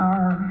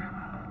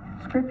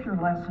Scripture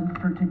lesson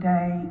for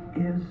today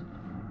is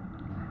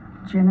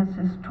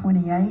Genesis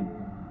 28,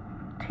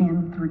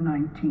 10 through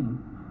 19.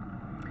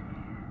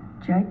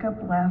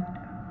 Jacob left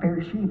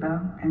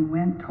Beersheba and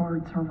went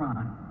towards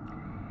Haran.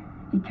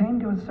 He came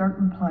to a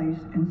certain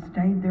place and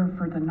stayed there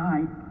for the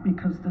night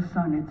because the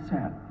sun had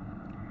set.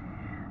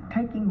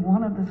 Taking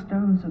one of the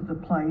stones of the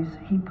place,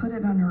 he put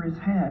it under his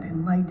head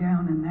and lay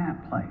down in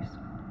that place.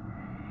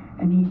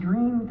 And he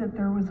dreamed that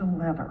there was a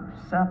ladder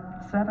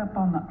set up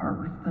on the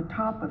earth, the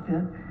top of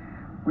it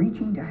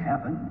reaching to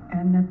heaven,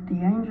 and that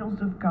the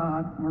angels of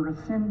God were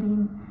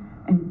ascending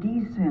and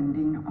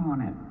descending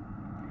on it.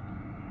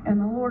 And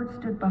the Lord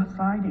stood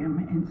beside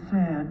him and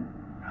said,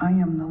 I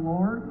am the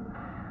Lord,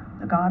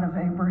 the God of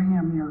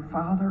Abraham your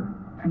father,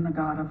 and the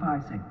God of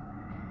Isaac.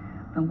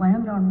 The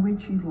land on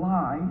which you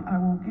lie I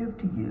will give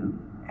to you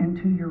and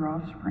to your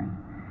offspring,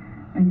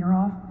 and your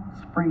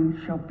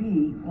offspring shall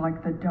be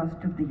like the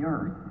dust of the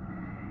earth,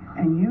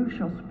 and you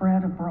shall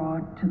spread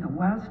abroad to the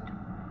west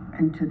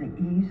and to the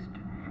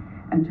east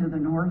and to the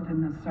north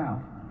and the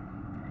south.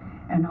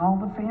 And all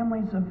the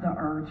families of the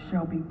earth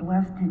shall be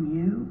blessed in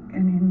you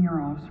and in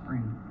your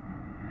offspring.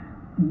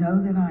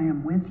 Know that I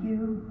am with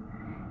you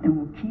and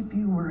will keep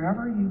you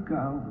wherever you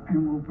go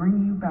and will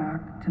bring you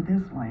back to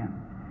this land.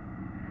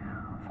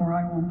 For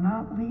I will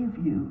not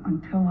leave you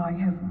until I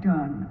have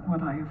done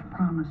what I have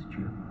promised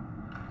you.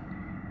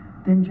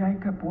 Then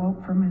Jacob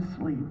woke from his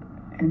sleep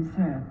and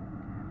said,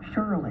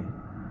 Surely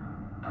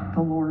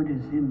the Lord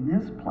is in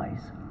this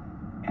place,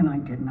 and I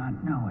did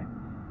not know it.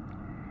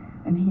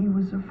 And he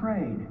was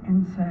afraid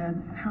and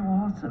said, How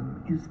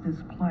awesome is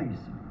this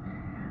place!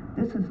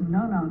 This is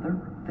none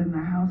other than the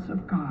house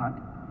of God,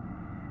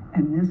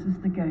 and this is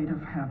the gate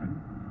of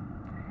heaven.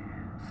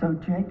 So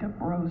Jacob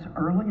rose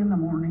early in the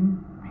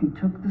morning. He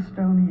took the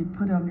stone he had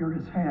put under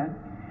his head,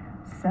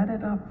 set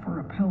it up for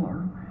a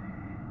pillar,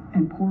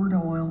 and poured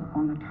oil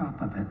on the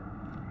top of it.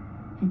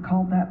 He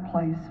called that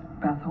place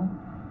Bethel,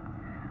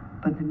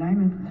 but the name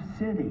of the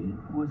city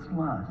was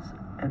Luz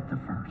at the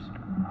first.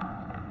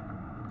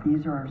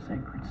 These are our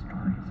sacred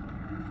stories.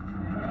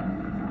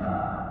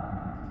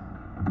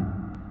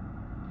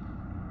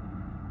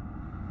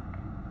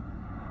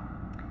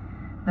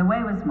 The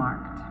way was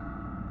marked.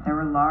 There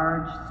were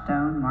large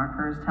stone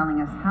markers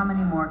telling us how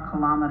many more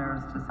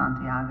kilometers to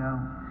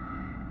Santiago.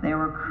 There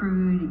were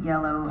crude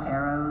yellow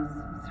arrows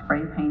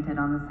spray painted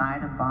on the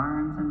side of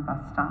barns and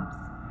bus stops.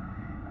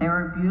 There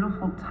were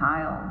beautiful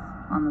tiles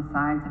on the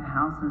sides of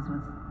houses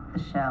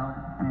with a shell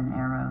and an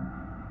arrow.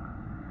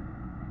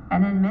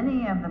 And in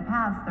many of the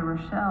paths there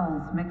were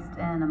shells mixed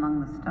in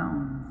among the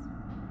stones.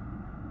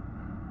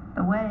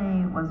 The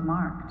way was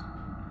marked.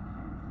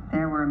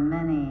 There were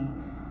many,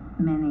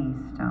 many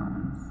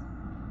stones.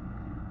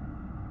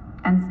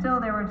 And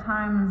still there were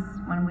times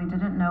when we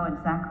didn't know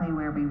exactly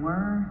where we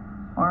were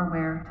or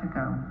where to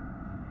go.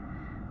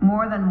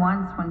 More than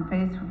once, when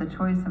faced with the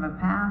choice of a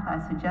path,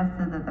 I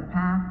suggested that the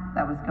path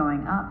that was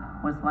going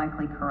up was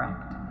likely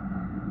correct.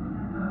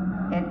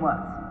 It was.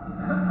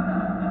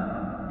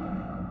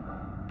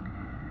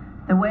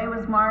 The way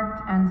was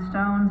marked, and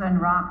stones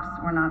and rocks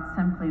were not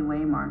simply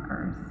way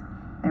markers.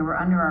 They were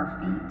under our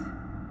feet.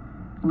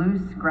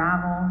 Loose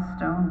gravel,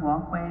 stone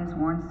walkways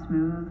worn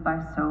smooth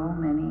by so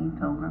many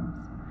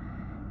pilgrims.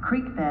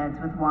 Creek beds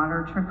with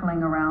water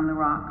trickling around the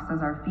rocks as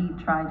our feet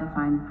tried to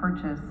find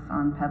purchase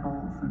on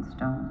pebbles and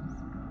stones.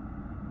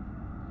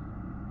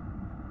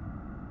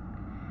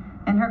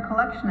 In her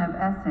collection of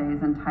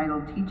essays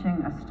entitled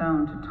Teaching a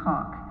Stone to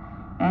Talk,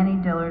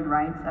 Annie Dillard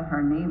writes of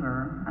her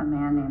neighbor, a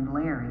man named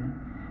Larry,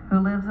 who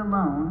lives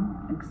alone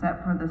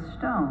except for the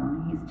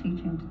stone he's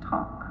teaching to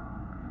talk.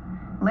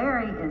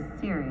 Larry is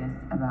serious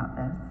about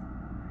this.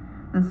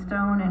 The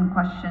stone in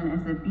question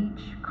is a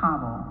beach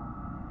cobble,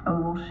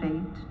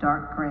 oval-shaped,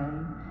 dark gray,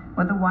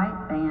 with a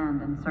white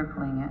band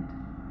encircling it,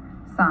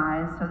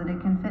 sized so that it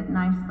can fit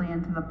nicely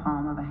into the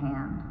palm of a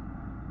hand.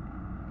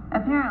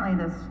 Apparently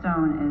this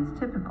stone is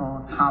typical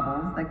of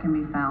cobbles that can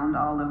be found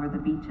all over the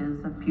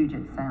beaches of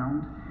Puget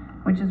Sound,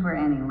 which is where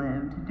Annie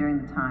lived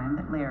during the time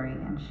that Larry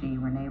and she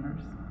were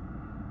neighbors.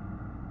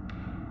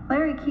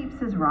 Larry keeps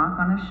his rock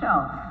on a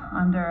shelf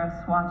under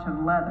a swatch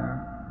of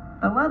leather.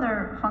 The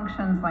leather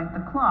functions like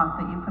the cloth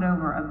that you put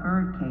over a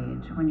bird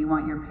cage when you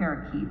want your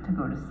parakeet to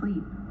go to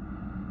sleep.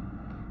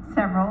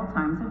 Several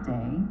times a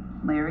day,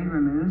 Larry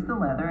removes the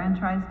leather and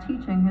tries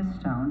teaching his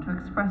stone to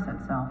express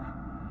itself.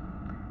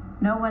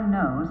 No one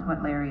knows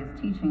what Larry is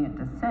teaching it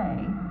to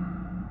say,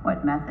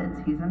 what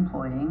methods he's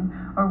employing,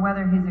 or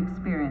whether he's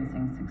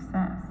experiencing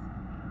success.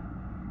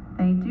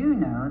 They do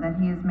know that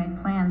he has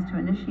made plans to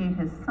initiate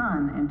his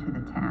son into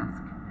the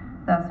task,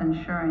 thus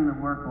ensuring the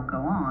work will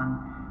go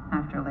on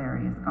after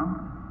Larry is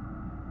gone.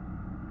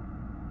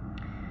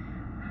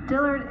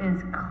 Dillard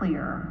is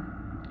clear.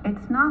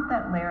 It's not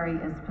that Larry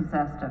is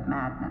possessed of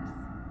madness.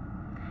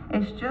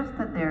 It's just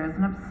that there is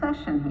an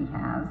obsession he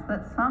has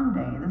that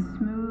someday the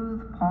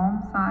smooth,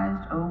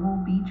 palm-sized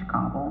oval beach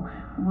cobble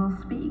will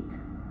speak.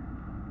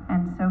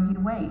 And so he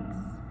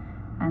waits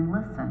and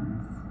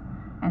listens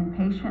and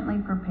patiently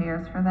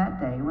prepares for that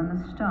day when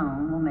the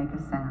stone will make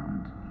a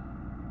sound.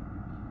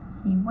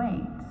 he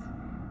waits,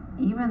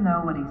 even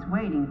though what he's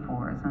waiting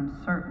for is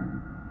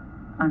uncertain,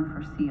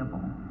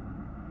 unforeseeable.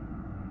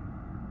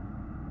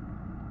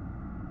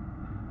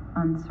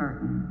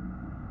 Uncertain,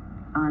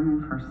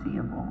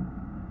 unforeseeable.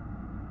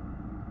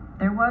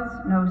 There was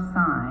no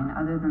sign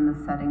other than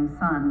the setting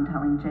sun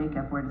telling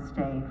Jacob where to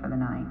stay for the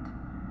night.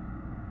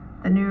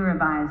 The New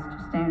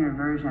Revised Standard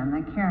Version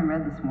that Karen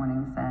read this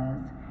morning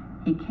says,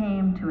 he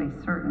came to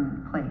a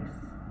certain place.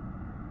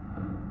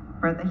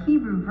 But the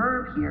Hebrew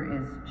verb here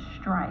is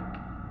strike.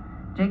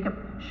 Jacob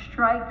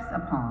strikes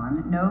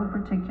upon no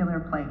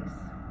particular place,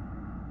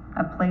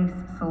 a place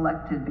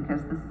selected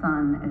because the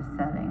sun is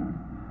setting,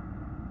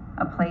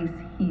 a place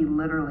he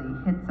literally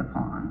hits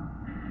upon.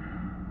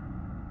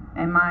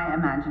 In my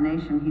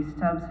imagination, he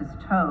stubs his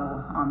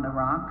toe on the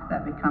rock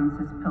that becomes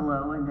his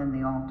pillow and then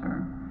the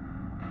altar.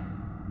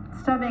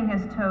 Stubbing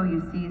his toe,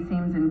 you see,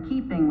 seems in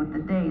keeping with the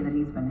day that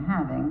he's been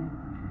having,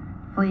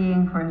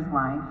 fleeing for his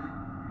life,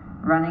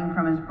 running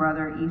from his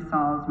brother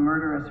Esau's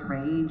murderous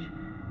rage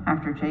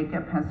after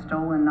Jacob has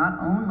stolen not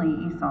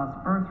only Esau's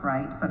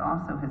birthright, but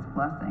also his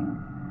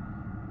blessing.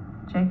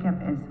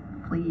 Jacob is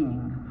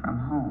fleeing from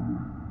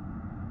home.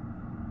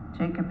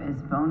 Jacob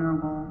is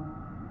vulnerable.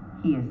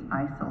 He is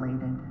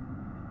isolated.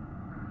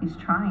 He's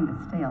trying to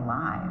stay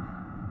alive.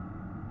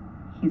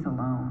 He's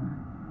alone.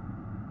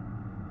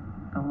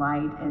 The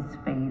light is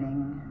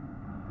fading.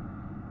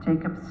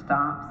 Jacob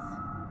stops,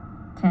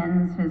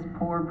 tends his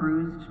poor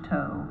bruised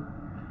toe,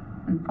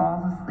 and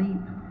falls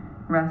asleep,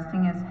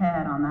 resting his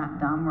head on that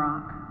dumb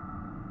rock.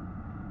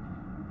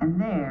 And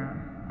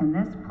there, in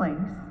this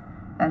place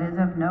that is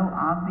of no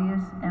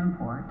obvious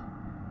import,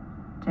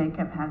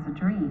 Jacob has a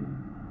dream.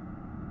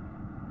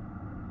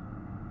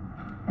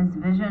 His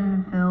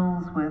vision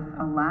fills with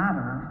a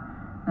ladder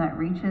that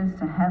reaches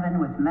to heaven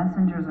with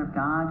messengers of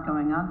God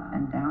going up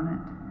and down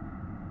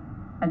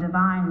it, a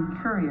divine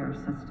courier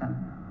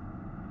system.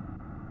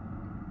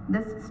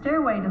 This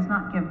stairway does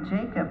not give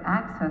Jacob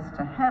access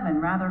to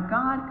heaven. Rather,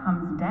 God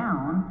comes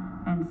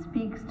down and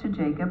speaks to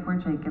Jacob where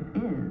Jacob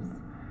is.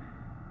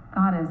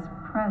 God is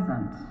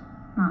present,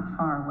 not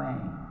far away.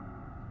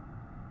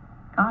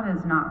 God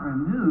is not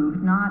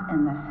removed, not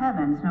in the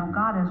heavens. No,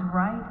 God is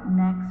right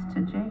next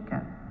to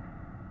Jacob.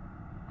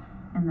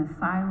 In the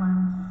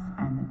silence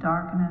and the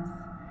darkness,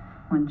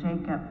 when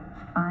Jacob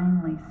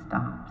finally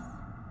stops,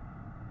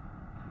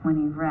 when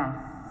he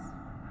rests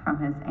from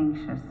his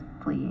anxious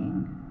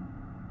fleeing,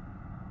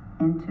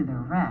 into the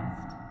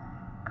rest,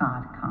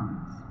 God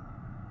comes.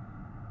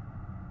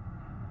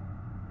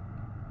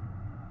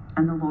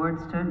 And the Lord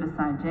stood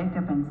beside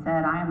Jacob and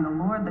said, I am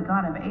the Lord, the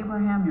God of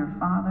Abraham, your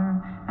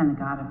father, and the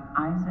God of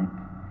Isaac.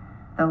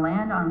 The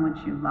land on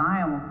which you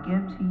lie I will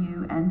give to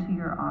you and to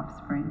your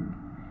offspring.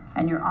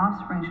 And your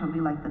offspring shall be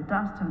like the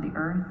dust of the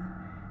earth,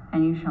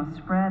 and you shall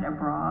spread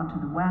abroad to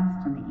the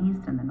west and the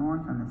east and the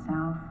north and the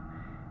south.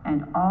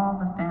 And all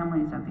the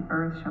families of the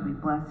earth shall be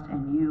blessed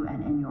in you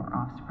and in your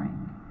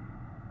offspring.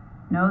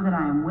 Know that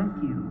I am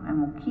with you and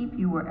will keep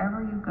you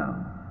wherever you go,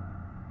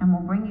 and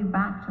will bring you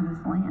back to this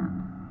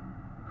land.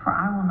 For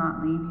I will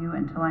not leave you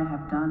until I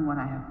have done what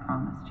I have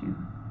promised you.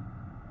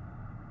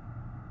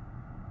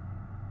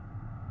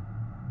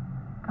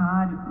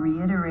 God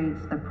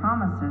reiterates the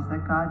promises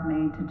that God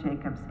made to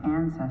Jacob's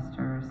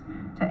ancestors,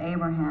 to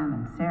Abraham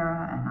and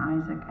Sarah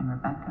and Isaac and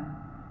Rebekah.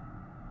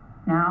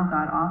 Now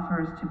God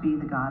offers to be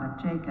the God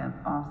of Jacob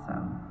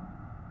also.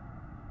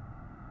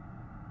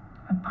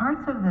 But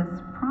parts of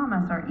this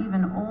promise are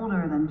even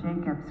older than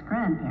Jacob's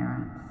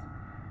grandparents.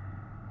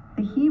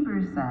 The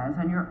Hebrew says,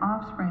 and your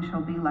offspring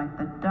shall be like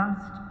the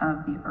dust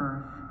of the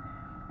earth,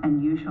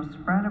 and you shall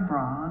spread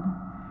abroad,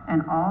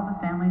 and all the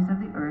families of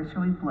the earth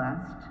shall be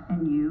blessed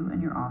in you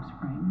and your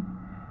offspring.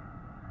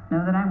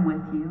 Know that I'm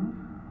with you,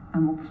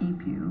 and will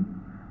keep you,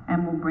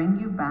 and will bring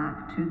you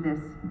back to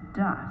this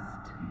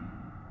dust,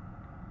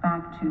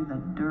 back to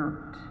the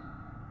dirt.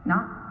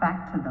 Not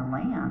back to the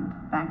land,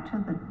 back to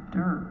the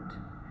dirt.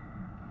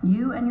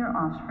 You and your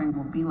offspring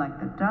will be like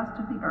the dust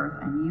of the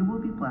earth, and you will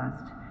be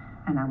blessed,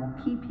 and I will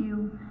keep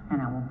you,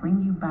 and I will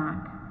bring you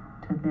back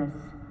to this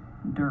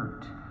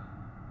dirt.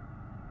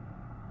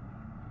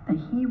 The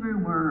Hebrew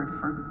word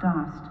for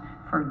dust,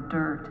 for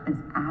dirt, is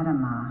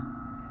Adamah.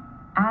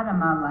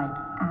 Adamah, like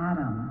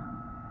Adam.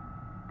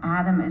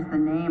 Adam is the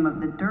name of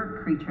the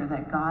dirt creature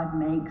that God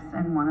makes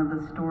in one of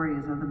the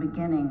stories of the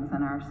beginnings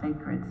in our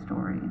sacred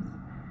stories.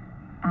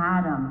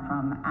 Adam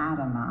from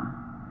Adamah,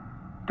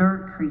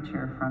 dirt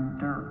creature from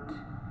dirt.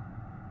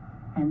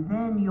 And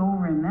then you'll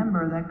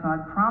remember that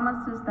God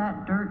promises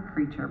that dirt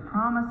creature,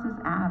 promises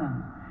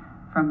Adam,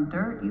 from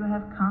dirt you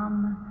have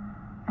come,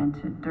 and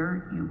to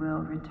dirt you will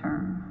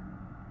return.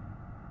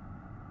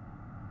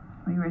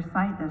 We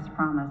recite this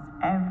promise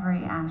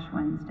every Ash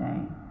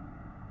Wednesday.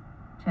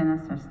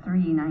 Genesis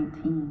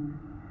 3:19.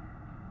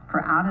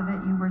 For out of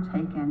it you were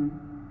taken,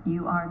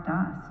 you are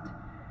dust,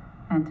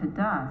 and to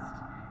dust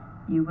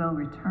you will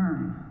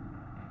return.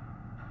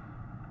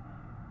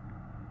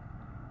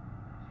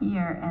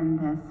 Here in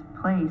this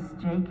place,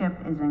 Jacob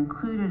is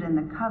included in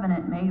the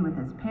covenant made with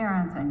his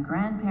parents and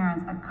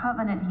grandparents, a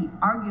covenant he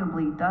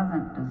arguably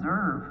doesn't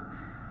deserve,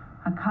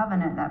 a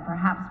covenant that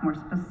perhaps more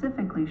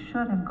specifically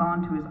should have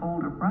gone to his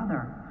older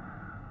brother,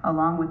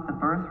 along with the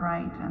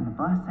birthright and the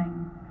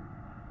blessing.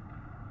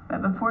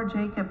 But before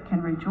Jacob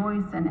can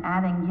rejoice in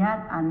adding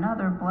yet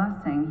another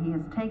blessing he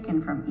has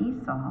taken from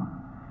Esau,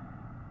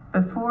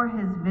 before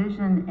his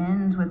vision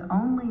ends with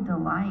only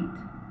delight,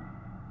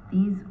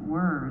 these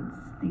words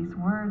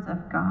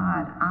of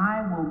God,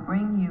 I will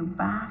bring you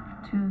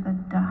back to the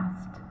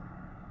dust.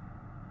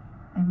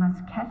 They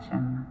must catch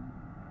him.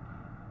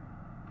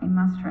 He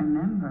must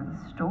remember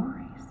the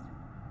stories.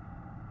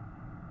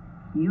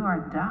 You are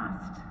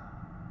dust,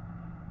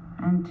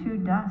 and to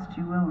dust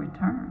you will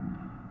return.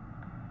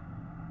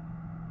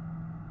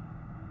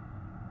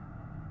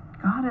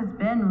 God has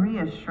been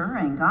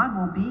reassuring. God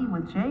will be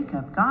with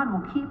Jacob. God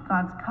will keep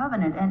God's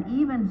covenant, and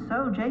even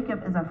so,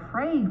 Jacob is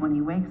afraid when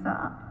he wakes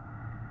up.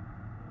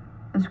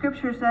 The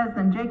scripture says,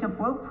 then Jacob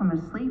woke from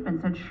his sleep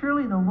and said,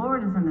 surely the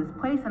Lord is in this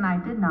place, and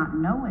I did not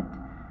know it.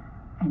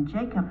 And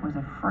Jacob was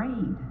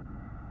afraid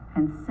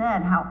and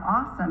said, how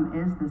awesome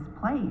is this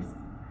place?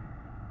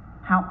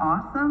 How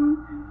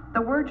awesome?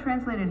 The word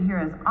translated here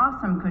as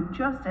awesome could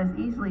just as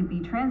easily be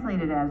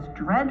translated as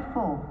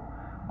dreadful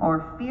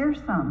or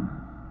fearsome.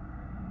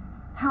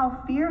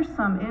 How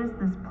fearsome is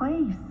this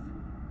place?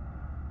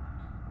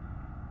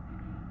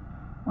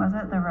 Was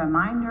it the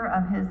reminder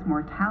of his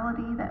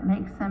mortality that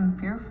makes him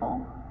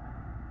fearful?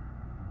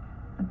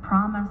 The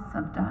promise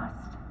of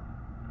dust?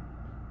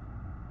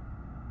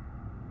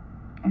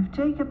 If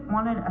Jacob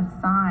wanted a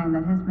sign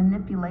that his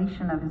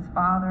manipulation of his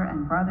father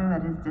and brother,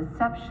 that his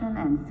deception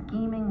and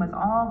scheming was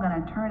all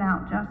going to turn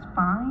out just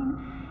fine,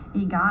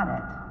 he got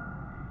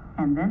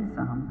it. And then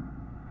some.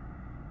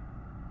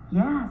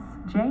 Yes,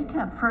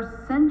 Jacob,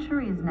 for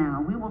centuries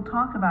now, we will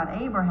talk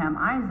about Abraham,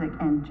 Isaac,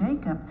 and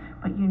Jacob,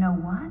 but you know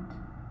what?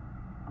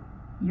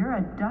 You're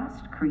a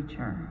dust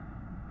creature.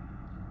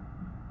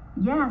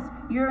 Yes,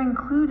 you're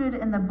included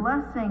in the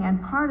blessing,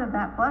 and part of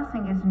that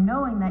blessing is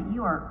knowing that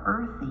you are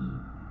earthy.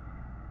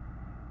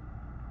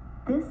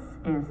 This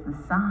is the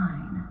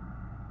sign.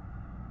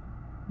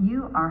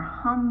 You are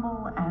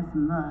humble as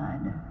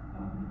mud.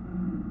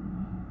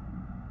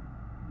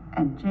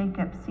 And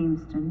Jacob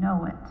seems to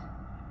know it.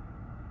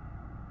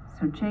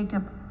 So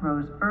Jacob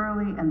rose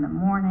early in the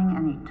morning,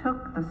 and he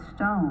took the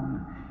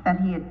stone that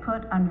he had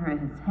put under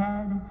his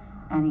head,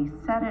 and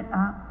he set it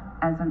up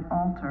as an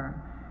altar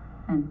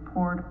and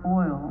poured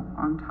oil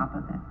on top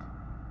of it.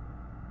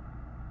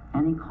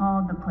 And he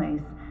called the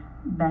place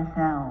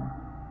Bethel,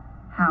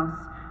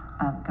 house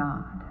of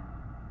God.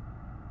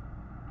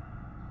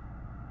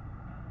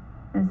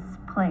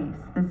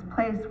 This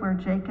place where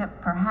Jacob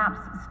perhaps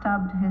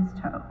stubbed his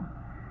toe,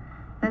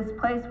 this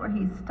place where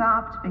he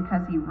stopped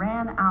because he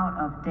ran out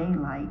of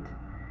daylight,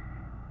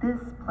 this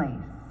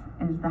place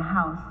is the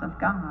house of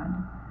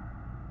God.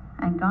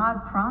 And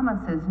God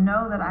promises,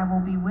 know that I will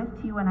be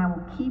with you and I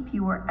will keep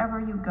you wherever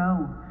you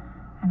go,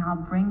 and I'll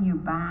bring you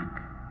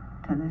back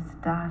to this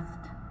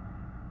dust,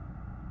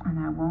 and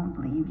I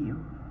won't leave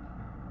you.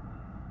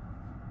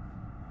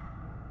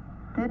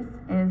 This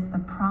is the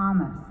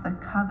promise, the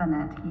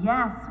covenant.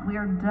 Yes, we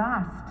are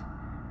dust,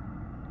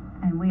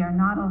 and we are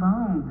not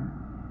alone.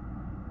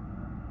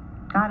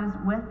 God is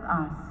with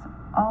us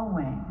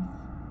always.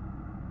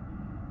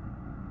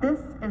 This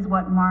is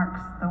what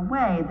marks the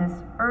way, this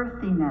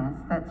earthiness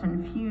that's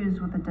infused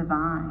with the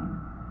divine.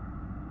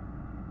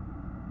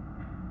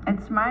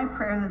 It's my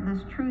prayer that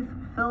this truth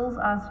fills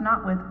us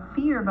not with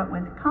fear, but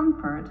with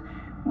comfort.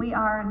 We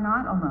are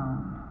not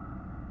alone.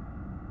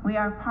 We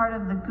are part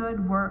of the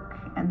good work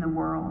in the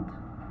world.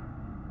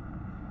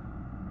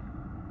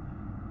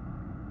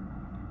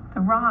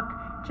 The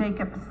rock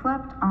Jacob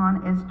slept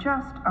on is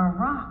just a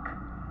rock,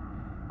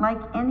 like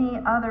any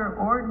other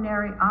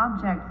ordinary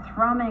object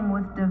thrumming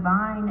with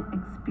divine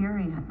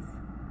experience.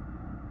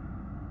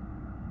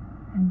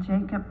 And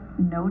Jacob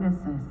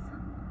notices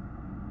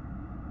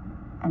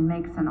and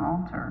makes an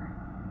altar.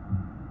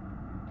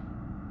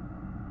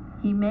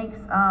 He makes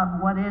of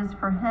what is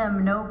for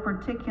him no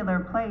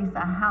particular place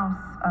a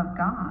house of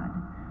God.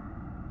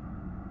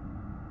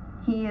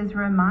 He is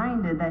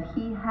reminded that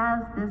he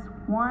has this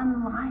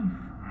one life,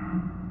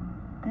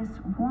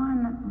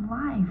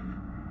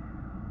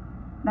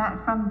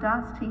 that from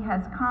dust he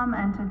has come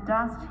and to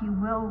dust he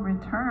will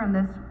return,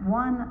 this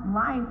one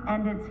life,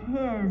 and it's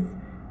his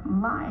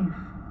life.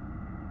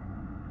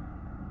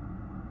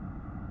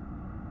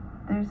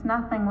 There's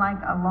nothing like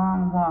a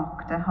long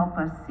walk to help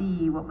us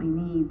see what we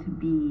need to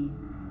be,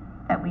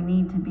 that we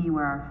need to be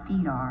where our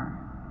feet are.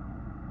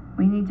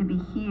 We need to be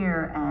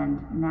here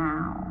and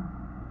now.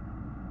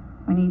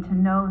 We need to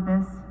know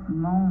this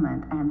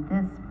moment and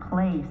this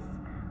place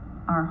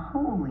are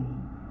holy.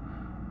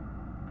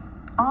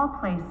 All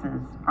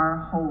places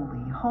are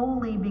holy,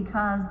 holy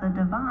because the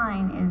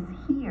divine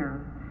is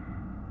here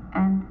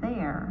and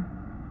there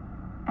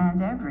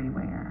and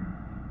everywhere.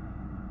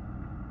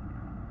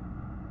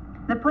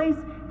 The place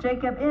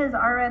Jacob is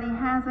already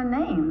has a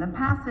name. The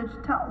passage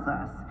tells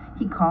us.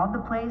 He called the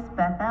place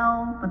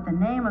Bethel, but the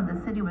name of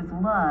the city was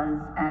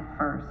Luz at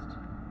first.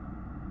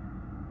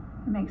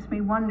 It makes me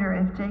wonder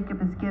if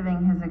Jacob is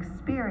giving his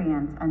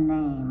experience a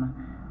name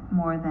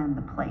more than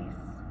the place.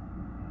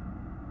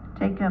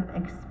 Jacob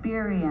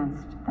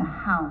experienced the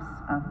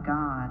house of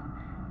God,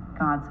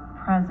 God's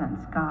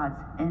presence, God's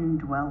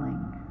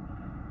indwelling.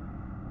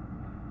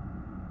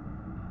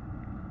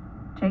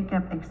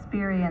 Jacob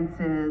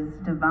experiences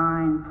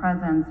divine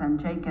presence, and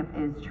Jacob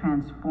is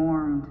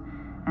transformed,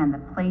 and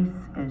the place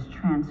is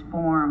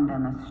transformed,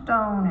 and the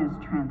stone is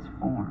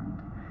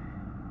transformed.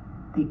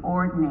 The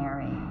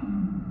ordinary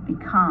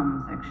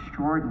becomes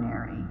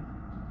extraordinary,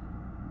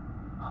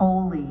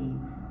 holy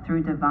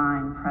through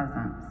divine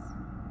presence.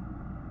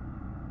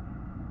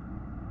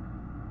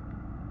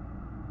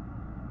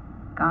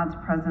 God's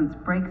presence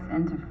breaks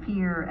into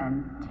fear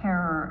and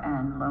terror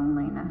and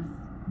loneliness.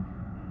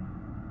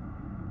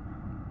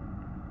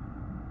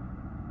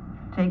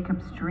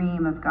 Jacob's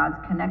dream of God's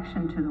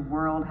connection to the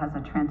world has a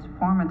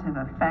transformative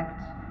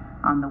effect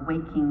on the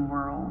waking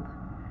world.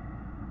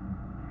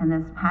 And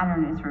this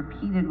pattern is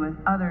repeated with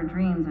other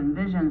dreams and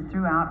visions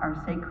throughout our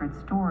sacred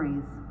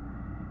stories,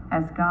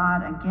 as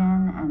God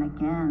again and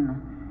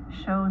again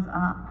shows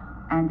up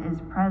and is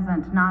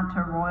present not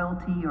to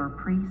royalty or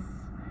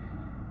priests,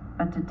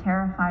 but to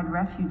terrified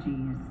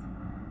refugees,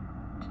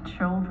 to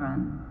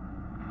children,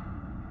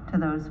 to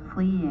those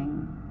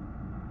fleeing,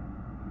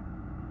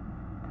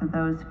 to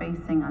those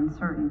facing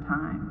uncertain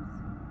times.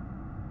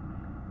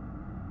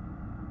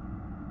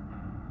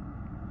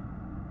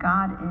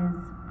 God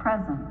is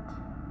present.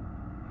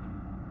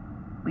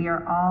 We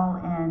are all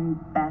in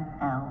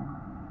Bethel,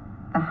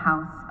 the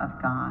house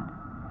of God.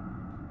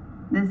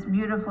 This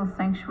beautiful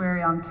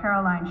sanctuary on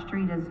Caroline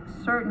Street is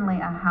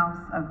certainly a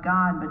house of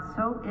God, but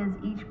so is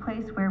each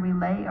place where we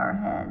lay our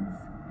heads.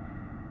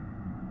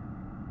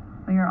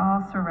 We are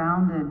all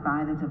surrounded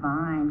by the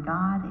divine.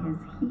 God is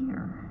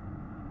here.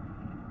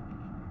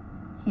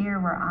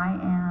 Here where I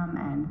am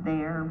and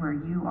there where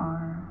you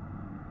are.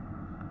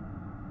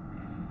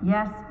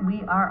 Yes,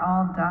 we are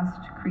all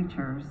dust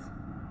creatures.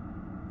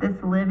 This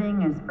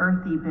living is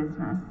earthy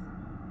business.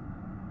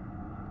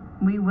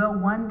 We will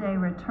one day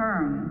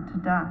return to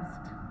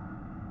dust.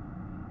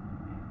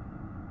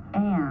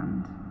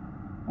 And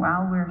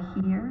while we're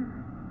here,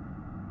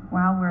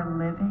 while we're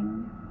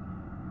living,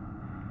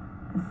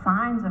 the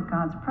signs of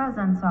God's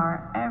presence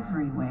are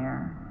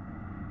everywhere.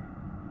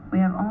 We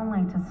have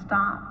only to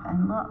stop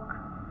and look,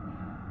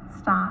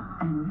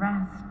 stop and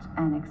rest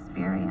and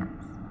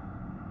experience.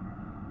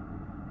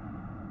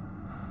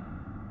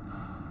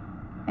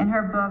 In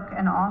her book,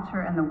 An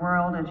Altar in the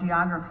World, A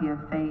Geography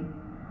of Faith,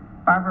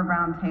 Barbara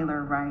Brown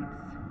Taylor writes,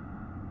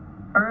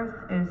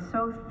 "Earth is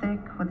so thick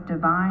with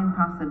divine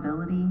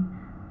possibility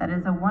that it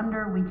is a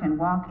wonder we can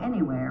walk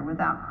anywhere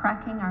without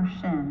cracking our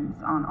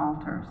shins on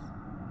altars."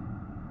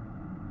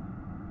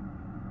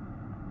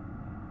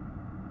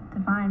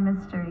 Divine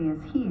mystery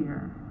is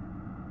here.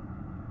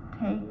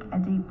 Take a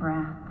deep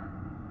breath.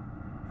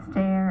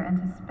 Stare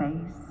into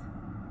space.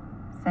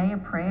 Say a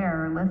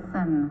prayer.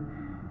 Listen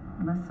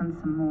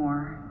some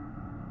more.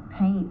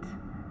 Paint.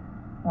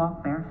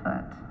 Walk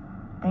barefoot.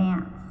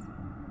 Dance.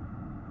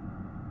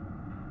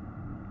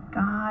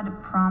 God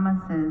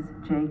promises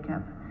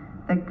Jacob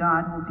that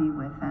God will be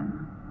with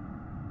him.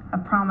 A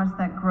promise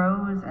that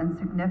grows in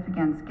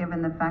significance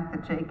given the fact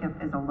that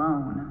Jacob is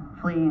alone,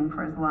 fleeing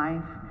for his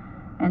life,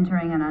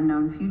 entering an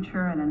unknown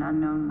future and an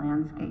unknown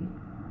landscape.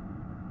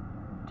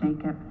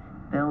 Jacob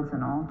builds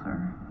an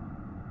altar.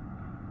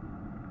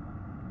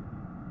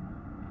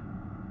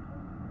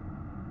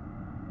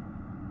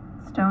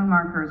 Stone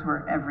markers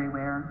were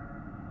everywhere.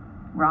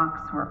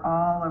 Rocks were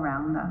all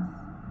around us.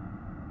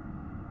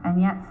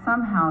 And yet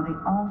somehow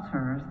the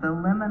altars, the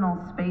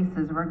liminal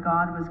spaces where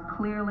God was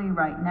clearly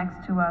right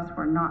next to us,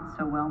 were not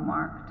so well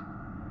marked.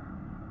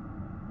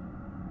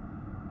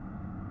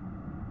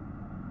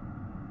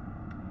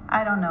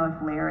 I don't know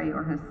if Larry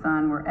or his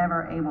son were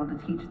ever able to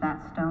teach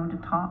that stone to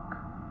talk,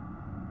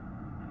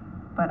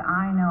 but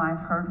I know I've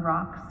heard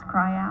rocks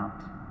cry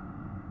out.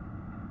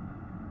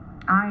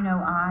 I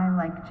know I,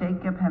 like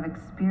Jacob, have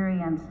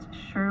experienced,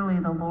 surely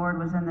the Lord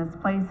was in this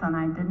place and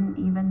I didn't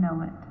even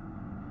know it.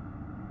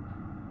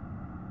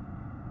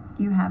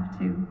 You have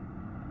too.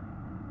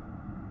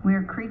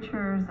 We're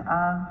creatures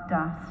of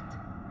dust.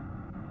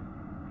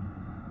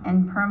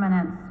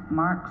 Impermanence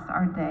marks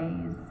our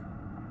days.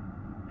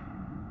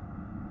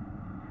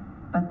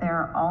 But there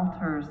are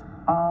altars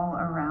all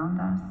around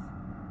us.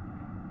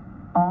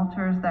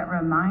 Altars that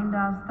remind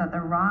us that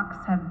the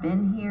rocks have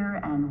been here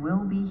and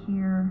will be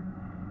here.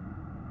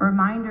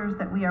 Reminders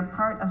that we are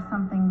part of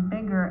something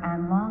bigger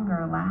and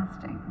longer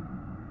lasting.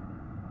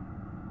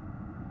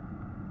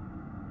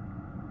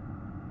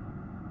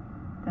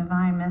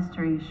 Divine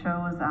mystery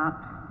shows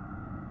up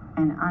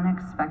in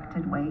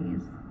unexpected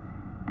ways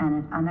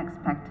and at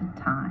unexpected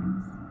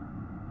times.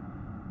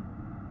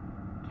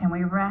 Can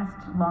we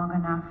rest long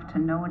enough to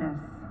notice?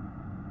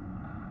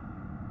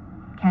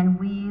 Can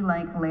we,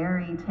 like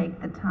Larry, take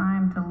the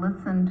time to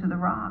listen to the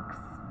rocks?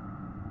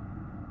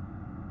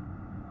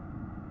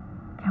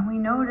 Can we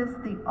notice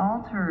the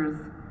altars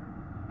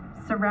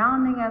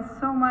surrounding us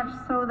so much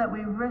so that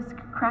we risk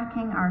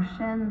cracking our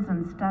shins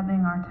and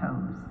stubbing our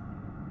toes.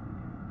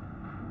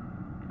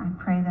 I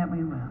pray that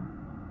we will.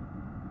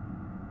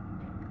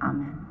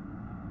 Amen.